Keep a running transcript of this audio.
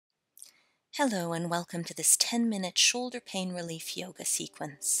Hello and welcome to this 10-minute shoulder pain relief yoga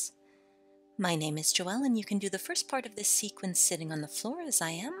sequence. My name is Joelle and you can do the first part of this sequence sitting on the floor as I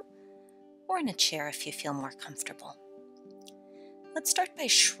am, or in a chair if you feel more comfortable. Let's start by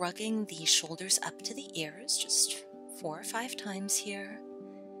shrugging the shoulders up to the ears, just 4 or 5 times here,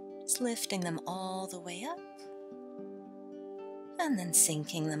 just lifting them all the way up, and then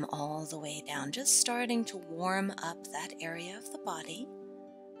sinking them all the way down, just starting to warm up that area of the body.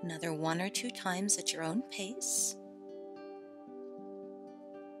 Another 1 or 2 times at your own pace.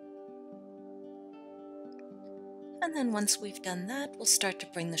 And then once we've done that, we'll start to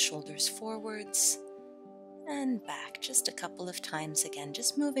bring the shoulders forwards and back just a couple of times again,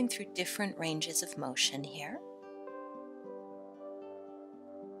 just moving through different ranges of motion here.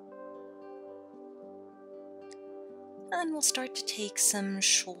 And we'll start to take some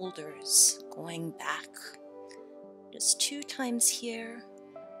shoulders going back, just 2 times here.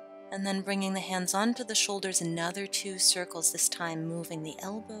 And then bringing the hands onto the shoulders, another 2 circles, this time moving the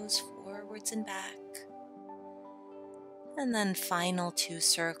elbows forwards and back. And then final 2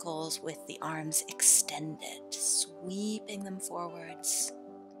 circles with the arms extended, sweeping them forwards,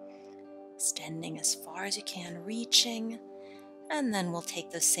 extending as far as you can, reaching. And then we'll take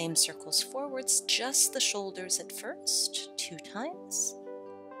those same circles forwards, just the shoulders at first, 2 times.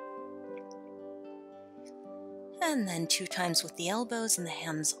 And then 2 times with the elbows and the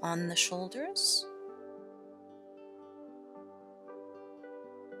hands on the shoulders.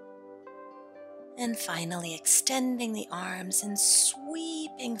 And finally extending the arms and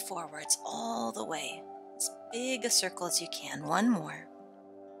sweeping forwards all the way. As big a circle as you can. One more.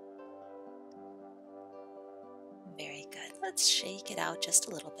 Very good. Let's shake it out just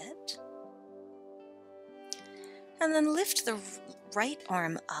a little bit. And then lift the right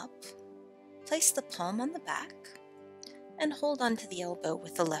arm up. Place the palm on the back and hold onto the elbow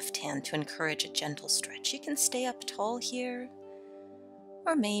with the left hand to encourage a gentle stretch. You can stay up tall here,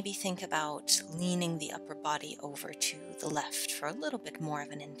 or maybe think about leaning the upper body over to the left for a little bit more of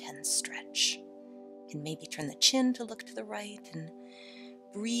an intense stretch. You can maybe turn the chin to look to the right and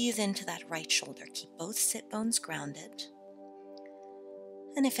breathe into that right shoulder. Keep both sit bones grounded.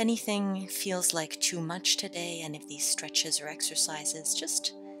 And if anything feels like too much today, and if these stretches or exercises,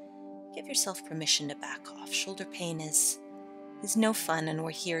 just give yourself permission to back off. Shoulder pain is no fun, and we're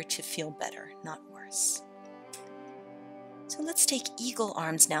here to feel better, not worse. So let's take eagle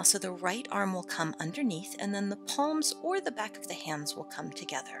arms now. So the right arm will come underneath, and then the palms or the back of the hands will come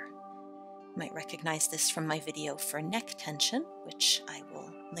together. You might recognize this from my video for neck tension, which I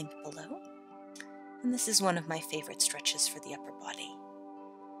will link below. And this is one of my favorite stretches for the upper body.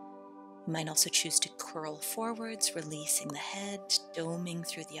 You might also choose to curl forwards, releasing the head, doming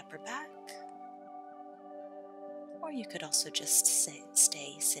through the upper back. Or you could also just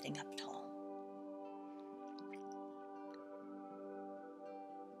stay sitting up tall.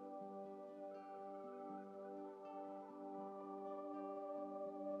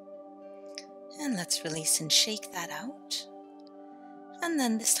 And let's release and shake that out. And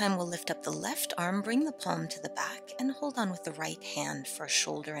then this time we'll lift up the left arm, bring the palm to the back, and hold on with the right hand for a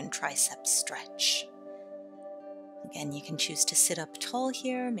shoulder and tricep stretch. Again, you can choose to sit up tall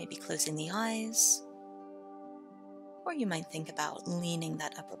here, maybe closing the eyes. Or you might think about leaning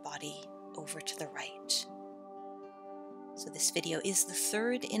that upper body over to the right. So this video is the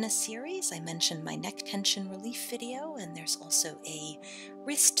 3rd in a series. I mentioned my neck tension relief video, and there's also a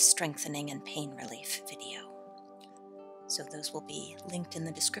wrist strengthening and pain relief video. So those will be linked in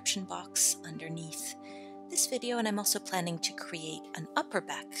the description box underneath this video, and I'm also planning to create an upper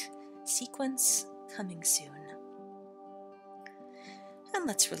back sequence coming soon. And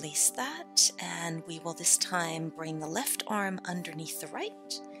let's release that, and we will this time bring the left arm underneath the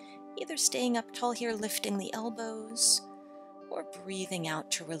right, either staying up tall here, lifting the elbows, or breathing out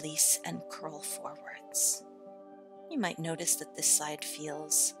to release and curl forwards. You might notice that this side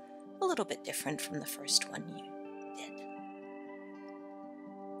feels a little bit different from the first one you did.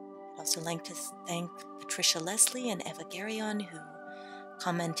 I'd also like to thank Patricia Leslie and Eva Garyon, who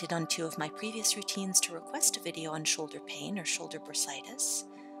commented on 2 of my previous routines to request a video on shoulder pain or shoulder bursitis.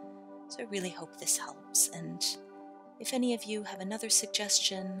 So I really hope this helps, and if any of you have another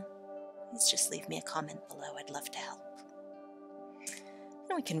suggestion, please just leave me a comment below. I'd love to help.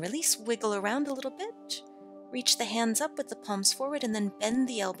 And we can release, wiggle around a little bit, reach the hands up with the palms forward, and then bend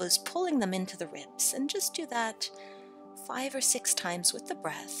the elbows, pulling them into the ribs, and just do that 5 or 6 times with the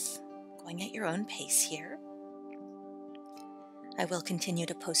breath, going at your own pace here. I will continue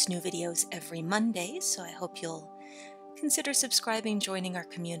to post new videos every Monday, so I hope you'll consider subscribing, joining our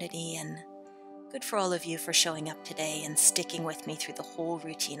community, and Good for all of you for showing up today and sticking with me through the whole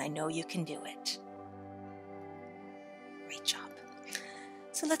routine. I know you can do it. Great job.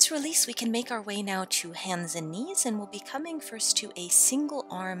 So let's release. We can make our way now to hands and knees, and we'll be coming first to a single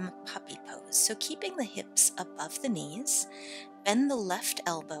arm puppy pose. So keeping the hips above the knees, bend the left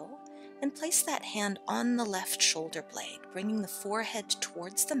elbow and place that hand on the left shoulder blade, bringing the forehead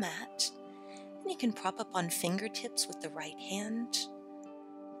towards the mat. And you can prop up on fingertips with the right hand.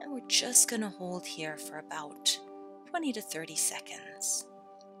 And we're just going to hold here for about 20 to 30 seconds.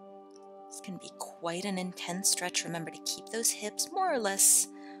 This can be quite an intense stretch. Remember to keep those hips more or less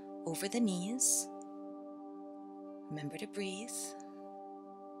over the knees. Remember to breathe.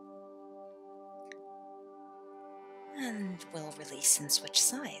 And we'll release and switch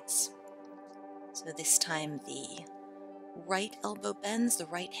sides. So this time the right elbow bends, the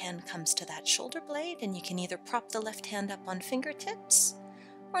right hand comes to that shoulder blade, and you can either prop the left hand up on fingertips,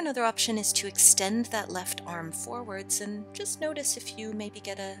 or another option is to extend that left arm forwards and just notice if you maybe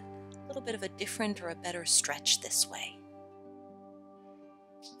get a little bit of a different or a better stretch this way.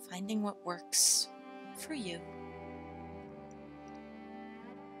 Finding what works for you.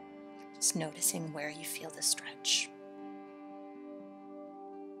 Just noticing where you feel the stretch.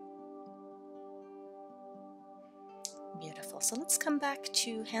 Beautiful. So let's come back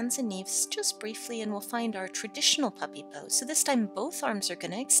to hands and knees just briefly, and we'll find our traditional puppy pose. So this time both arms are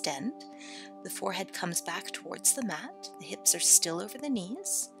going to extend. The forehead comes back towards the mat. The hips are still over the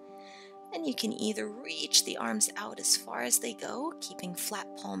knees. And you can either reach the arms out as far as they go, keeping flat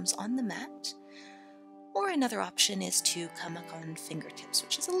palms on the mat, or another option is to come up on fingertips,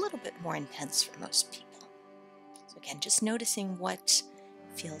 which is a little bit more intense for most people. So again, just noticing what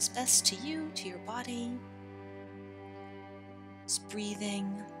feels best to you, to your body. Just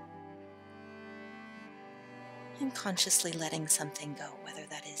breathing and consciously letting something go, whether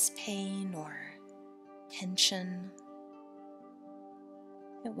that is pain or tension.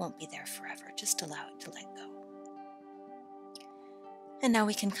 It won't be there forever. Just allow it to let go. And now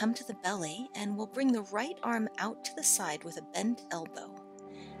we can come to the belly, and we'll bring the right arm out to the side with a bent elbow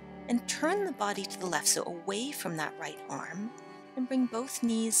and turn the body to the left, so away from that right arm, and bring both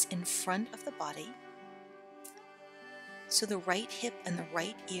knees in front of the body. So the right hip and the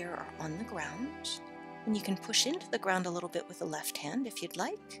right ear are on the ground, and you can push into the ground a little bit with the left hand if you'd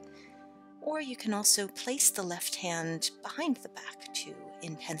like, or you can also place the left hand behind the back to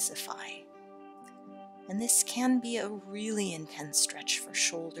intensify. And this can be a really intense stretch for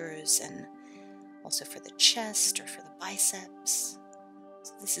shoulders and also for the chest or for the biceps.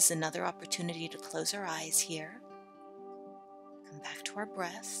 So this is another opportunity to close our eyes here. Come back to our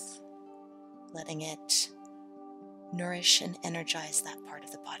breath, letting it nourish and energize that part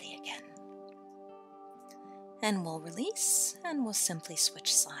of the body again. And we'll release, and we'll simply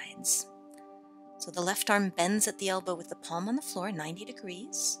switch sides. So the left arm bends at the elbow with the palm on the floor, 90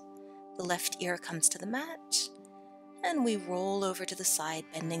 degrees. The left ear comes to the mat, and we roll over to the side,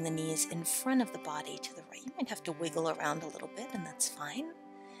 bending the knees in front of the body to the right. You might have to wiggle around a little bit, and that's fine.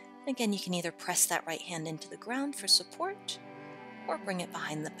 Again, you can either press that right hand into the ground for support, or bring it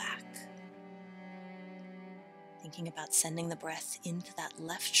behind the back. Thinking about sending the breath into that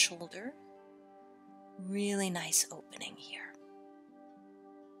left shoulder. Really nice opening here.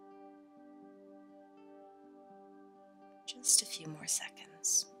 Just a few more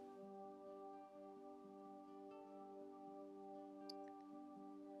seconds.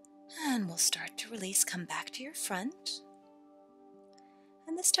 And we'll start to release. Come back to your front.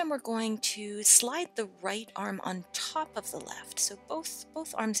 And this time we're going to slide the right arm on top of the left. So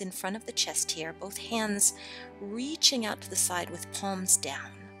both arms in front of the chest here, both hands reaching out to the side with palms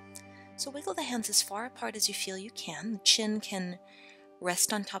down. So wiggle the hands as far apart as you feel you can. The chin can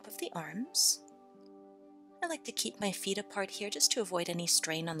rest on top of the arms. I like to keep my feet apart here just to avoid any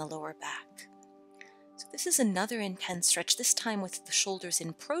strain on the lower back. So this is another intense stretch, this time with the shoulders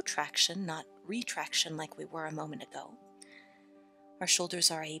in protraction, not retraction like we were a moment ago. Our shoulders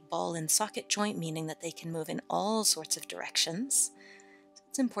are a ball and socket joint, meaning that they can move in all sorts of directions. So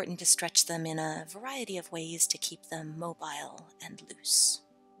it's important to stretch them in a variety of ways to keep them mobile and loose.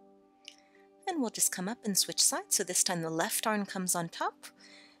 And we'll just come up and switch sides. So this time the left arm comes on top.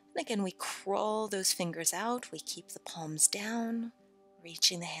 And again, we crawl those fingers out. We keep the palms down,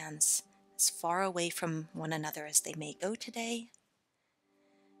 reaching the hands as far away from one another as they may go today.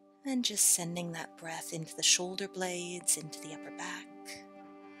 And just sending that breath into the shoulder blades, into the upper back.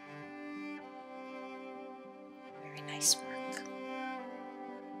 Very nice work.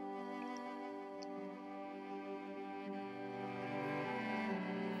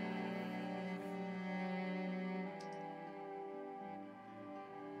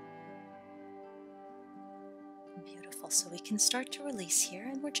 Beautiful. So we can start to release here,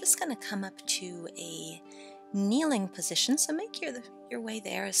 and we're just going to come up to a kneeling position. So make your way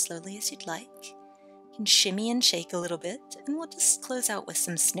there as slowly as you'd like. You can shimmy and shake a little bit, and we'll just close out with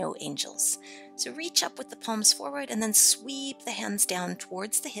some snow angels. So reach up with the palms forward and then sweep the hands down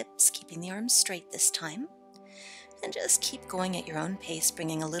towards the hips, keeping the arms straight this time. And just keep going at your own pace,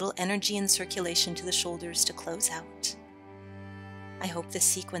 bringing a little energy and circulation to the shoulders to close out. I hope this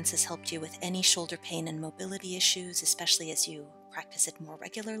sequence has helped you with any shoulder pain and mobility issues, especially as you practice it more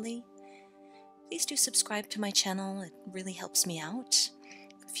regularly. Please do subscribe to my channel. It really helps me out.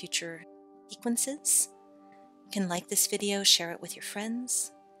 Future sequences. You can like this video, share it with your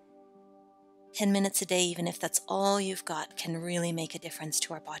friends. 10 minutes a day, even if that's all you've got, can really make a difference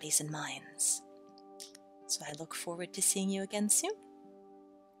to our bodies and minds. So I look forward to seeing you again soon.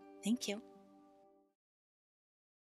 Thank you.